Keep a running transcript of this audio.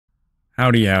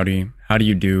Howdy, howdy. How do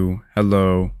you do?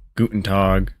 Hello, guten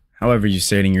tag, however you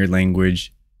say it in your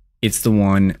language. It's the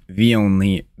one, the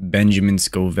only, Benjamin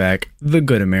Scovach, the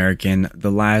good American, the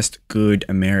last good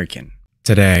American.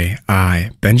 Today,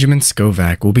 I, Benjamin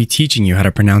Scovach, will be teaching you how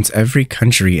to pronounce every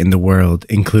country in the world,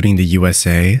 including the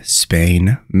USA,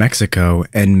 Spain, Mexico,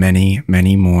 and many,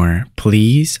 many more.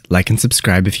 Please like and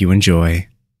subscribe if you enjoy.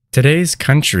 Today's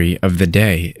country of the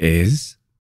day is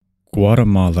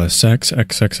Guatemala SEX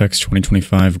XXX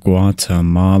 2025.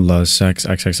 Guatemala SEX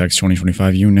XXX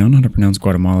 2025. You now know how to pronounce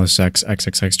Guatemala SEX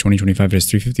XXX 2025. It is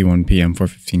 3:51 p.m.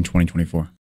 4/15/2024.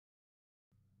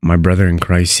 My brother in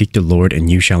Christ, seek the Lord and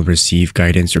you shall receive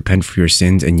guidance. Repent for your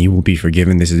sins and you will be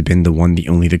forgiven. This has been the one, the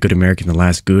only, the good American, the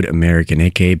last good American,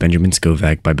 aka Benjamin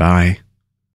Scovach. Bye-bye.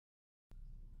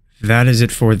 That is it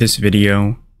for this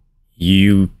video.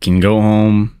 You can go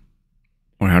home.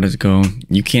 Or how does it go?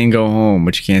 You can go home,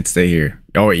 but you can't stay here.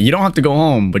 Oh, wait, you don't have to go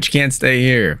home, but you can't stay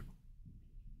here.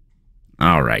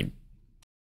 All right.